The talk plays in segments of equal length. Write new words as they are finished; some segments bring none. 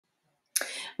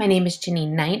My name is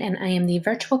Janine Knight, and I am the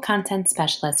Virtual Content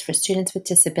Specialist for students with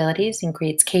disabilities in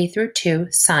grades K through 2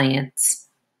 Science.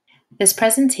 This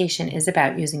presentation is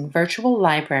about using virtual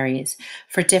libraries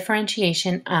for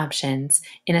differentiation options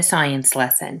in a science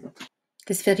lesson.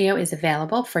 This video is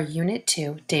available for Unit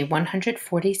 2, Day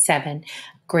 147,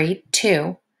 Grade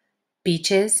 2,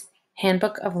 Beaches,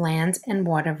 Handbook of Land and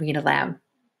Water Read Aloud.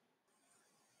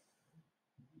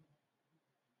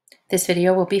 This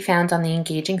video will be found on the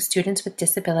Engaging Students with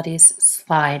Disabilities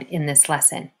slide in this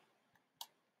lesson.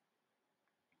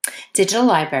 Digital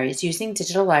libraries, using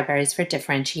digital libraries for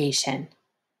differentiation.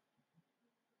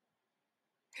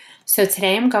 So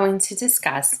today I'm going to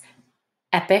discuss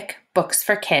EPIC Books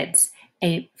for Kids,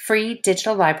 a free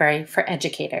digital library for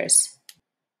educators.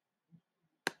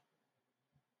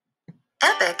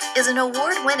 EPIC is an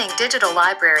award-winning digital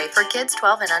library for kids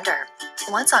 12 and under.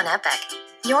 Once on EPIC,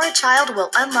 your child will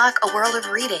unlock a world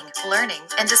of reading, learning,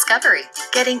 and discovery,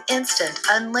 getting instant,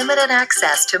 unlimited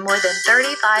access to more than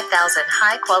 35,000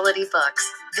 high-quality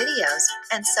books, videos,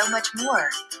 and so much more.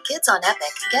 Kids on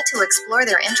EPIC get to explore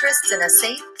their interests in a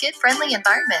safe, kid-friendly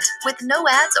environment with no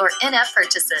ads or in-app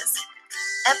purchases.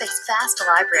 EPIC's vast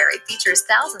library features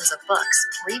thousands of books,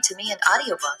 read-to-me and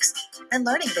audiobooks, and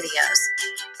learning videos.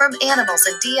 From animals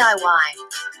and DIY,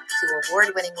 to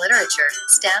award-winning literature,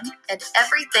 STEM, and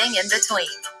everything in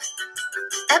between.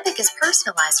 EPIC is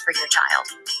personalized for your child,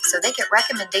 so they get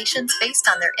recommendations based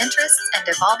on their interests and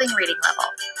evolving reading level.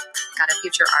 Got a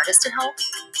future artist at home?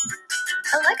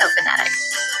 A Lego fanatic?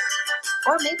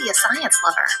 Or maybe a science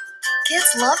lover?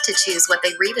 Kids love to choose what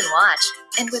they read and watch,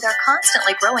 and with our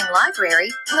constantly growing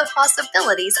library, the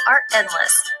possibilities are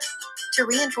endless. To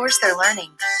reinforce their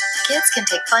learning, kids can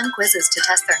take fun quizzes to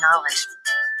test their knowledge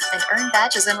and earn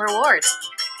badges and rewards,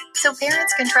 so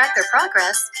parents can track their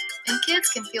progress and kids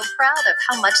can feel proud of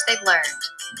how much they've learned.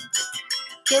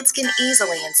 Kids can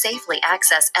easily and safely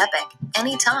access EPIC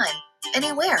anytime,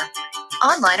 anywhere,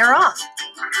 online or off.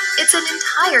 It's an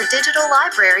entire digital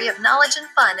library of knowledge and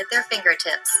fun at their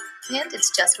fingertips, and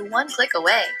it's just one click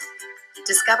away.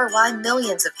 Discover why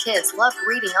millions of kids love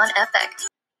reading on EPIC.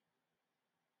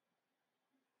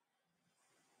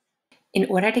 In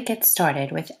order to get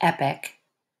started with EPIC,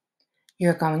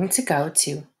 you're going to go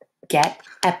to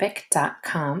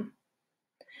getepic.com,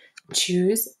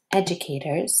 choose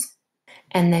Educators,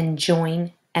 and then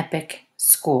join EPIC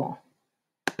School.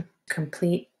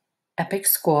 Complete EPIC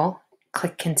School,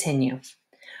 click Continue.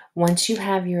 Once you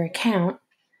have your account,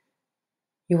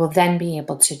 you will then be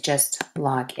able to just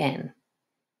log in.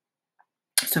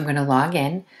 So I'm going to log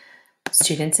in.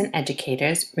 Students and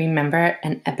educators, remember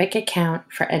an EPIC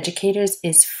account for educators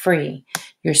is free.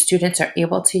 Your students are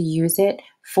able to use it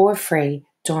for free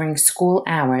during school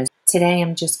hours. Today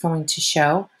I'm just going to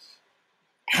show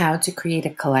how to create a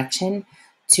collection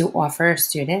to offer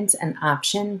students an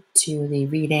option to the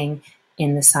reading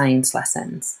in the science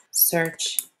lessons.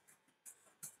 Search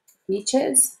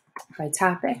Beaches by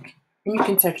topic, and you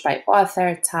can search by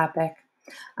author, topic.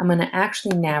 I'm going to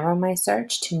actually narrow my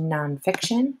search to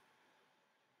nonfiction.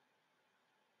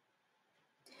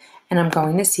 And I'm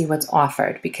going to see what's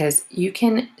offered, because you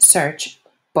can search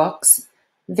books,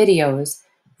 videos,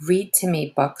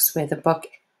 read-to-me books, where the book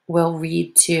will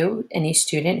read to any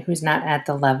student who's not at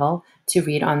the level to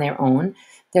read on their own.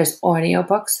 There's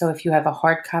audiobooks, so if you have a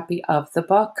hard copy of the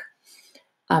book,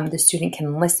 the student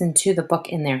can listen to the book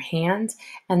in their hand.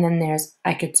 And then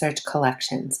I could search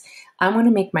collections. I'm going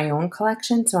to make my own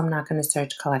collection, so I'm not going to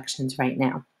search collections right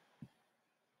now.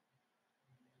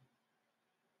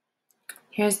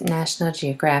 Here's National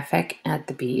Geographic at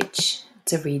the beach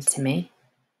to read to me.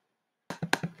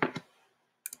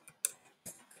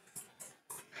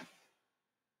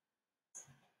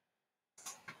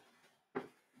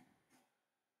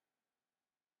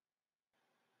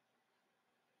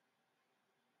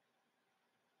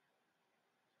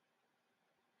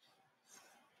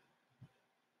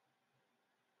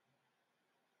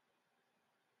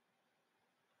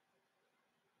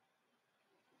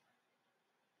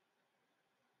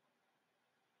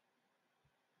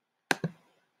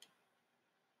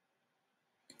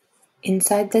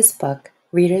 Inside this book,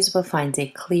 readers will find a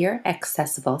clear,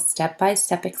 accessible,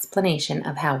 step-by-step explanation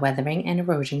of how weathering and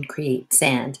erosion create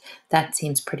sand. That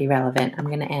seems pretty relevant. I'm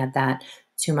going to add that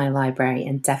to my library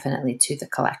and definitely to the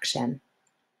collection.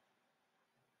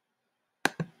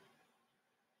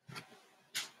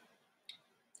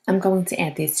 I'm going to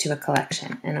add these to a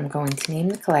collection, and I'm going to name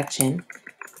the collection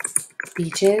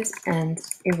Beaches and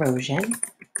Erosion.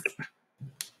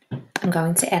 I'm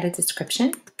going to add a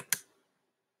description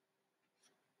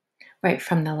right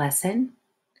from the lesson,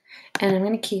 and I'm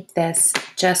going to keep this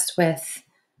just with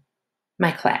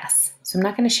my class. So I'm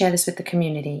not going to share this with the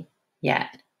community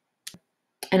yet.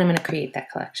 And I'm going to create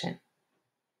that collection.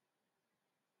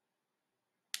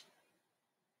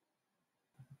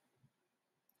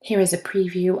 Here is a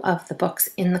preview of the books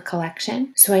in the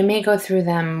collection. So I may go through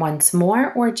them once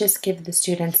more or just give the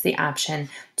students the option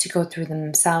to go through them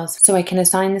themselves. So I can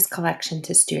assign this collection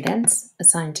to students,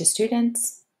 assign to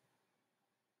students.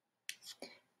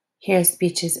 Here's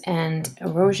Beaches and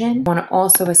Erosion. I want to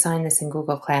also assign this in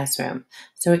Google Classroom.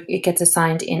 So it gets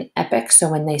assigned in Epic. So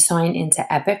when they sign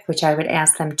into Epic, which I would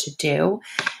ask them to do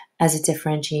as a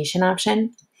differentiation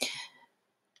option,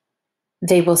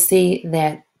 they will see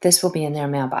that this will be in their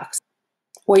mailbox.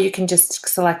 Or you can just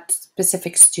select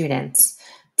specific students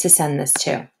to send this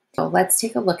to. So let's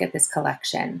take a look at this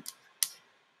collection.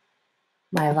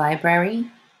 My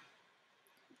library,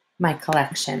 my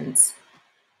collections.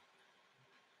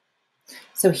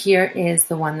 So here is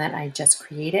the one that I just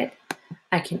created.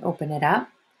 I can open it up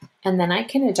and then I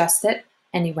can adjust it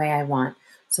any way I want.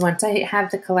 So once I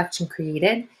have the collection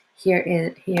created, here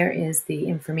is the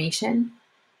information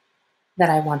that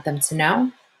I want them to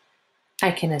know. I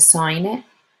can assign it,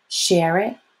 share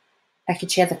it. I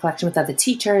could share the collection with other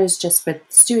teachers, just with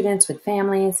students, with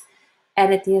families,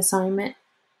 edit the assignment,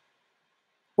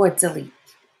 or delete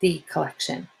the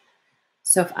collection.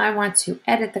 So if I want to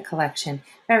edit the collection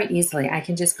very easily, I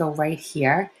can just go right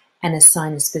here and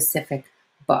assign a specific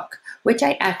book, which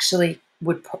I actually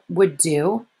would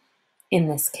do in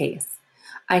this case.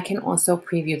 I can also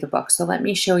preview the book. So let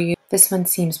me show you. This one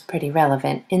seems pretty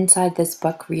relevant. Inside this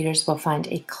book, readers will find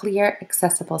a clear,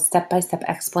 accessible, step-by-step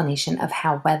explanation of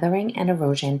how weathering and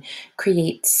erosion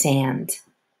create sand.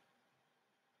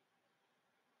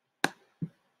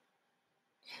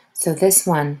 So this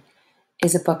one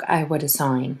is a book I would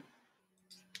assign.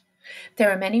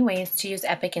 There are many ways to use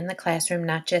Epic in the classroom,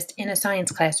 not just in a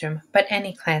science classroom, but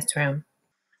any classroom.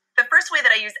 The first way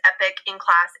that I use Epic in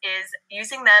class is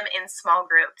using them in small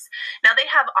groups. Now they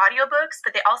have audiobooks,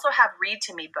 but they also have read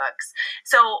to me books.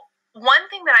 So one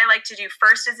thing that I like to do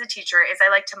first as a teacher is I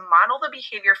like to model the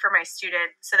behavior for my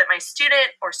student so that my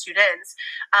student or students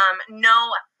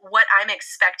know what I'm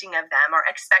expecting of them or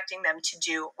expecting them to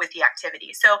do with the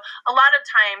activity. So a lot of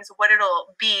times what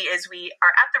it'll be is we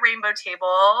are at the rainbow table,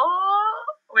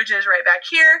 which is right back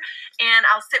here, and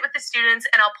I'll sit with the students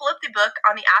and I'll pull up the book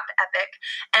on the app Epic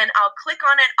and I'll click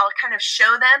on it. I'll kind of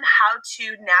show them how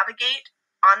to navigate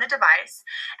on the device,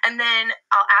 and then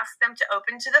I'll ask them to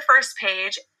open to the first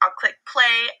page. I'll click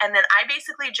play, and then I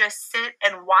basically just sit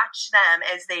and watch them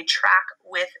as they track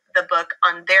with the book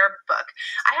on their book.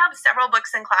 I have several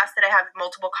books in class that I have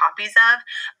multiple copies of,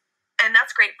 and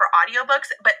that's great for audiobooks,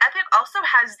 but Epic also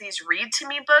has these read to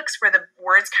me books where the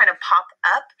words kind of pop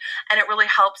up and it really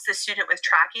helps the student with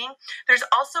tracking. There's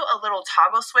also a little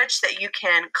toggle switch that you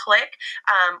can click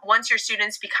once your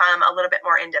students become a little bit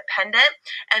more independent,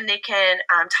 and they can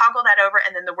toggle that over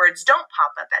and then the words don't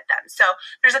pop up at them. So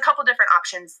there's a couple different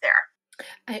options there.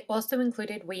 I also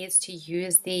included ways to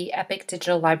use the Epic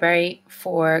Digital Library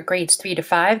for grades 3 to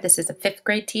 5. This is a 5th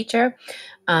grade teacher.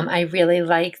 I really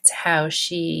liked how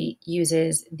she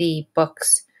uses the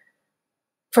books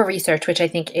for research, which I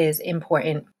think is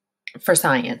important for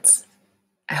science.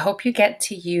 I hope you get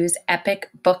to use Epic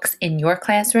books in your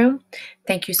classroom.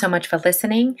 Thank you so much for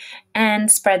listening,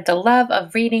 and spread the love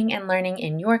of reading and learning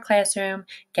in your classroom.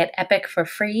 Get Epic for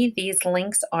free. These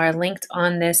links are linked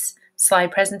on this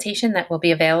slide presentation that will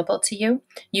be available to you.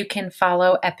 You can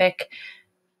follow Epic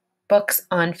Books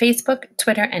on Facebook,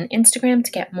 Twitter, and Instagram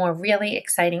to get more really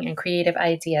exciting and creative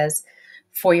ideas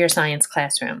for your science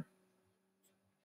classroom.